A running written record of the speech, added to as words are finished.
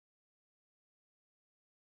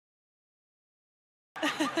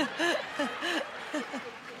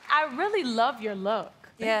I really love your look.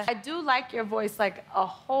 Yeah. I do like your voice like a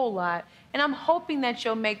whole lot. And I'm hoping that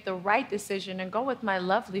you'll make the right decision and go with my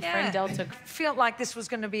lovely friend Delta. I felt like this was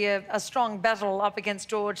going to be a strong battle up against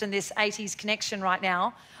George and this 80s connection right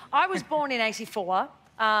now. I was born in 84.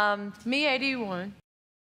 Me, 81.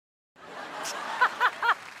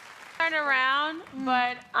 Turn around,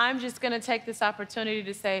 but I'm just going to take this opportunity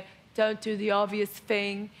to say, don't do the obvious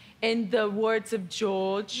thing. In the words of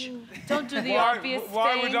George, don't do the obvious thing.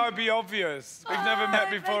 Why would I be obvious? We've never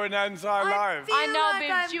met before in our entire lives. I know,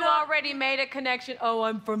 but you already made a connection. Oh,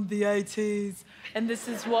 I'm from the 80s, and this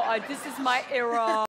is my era.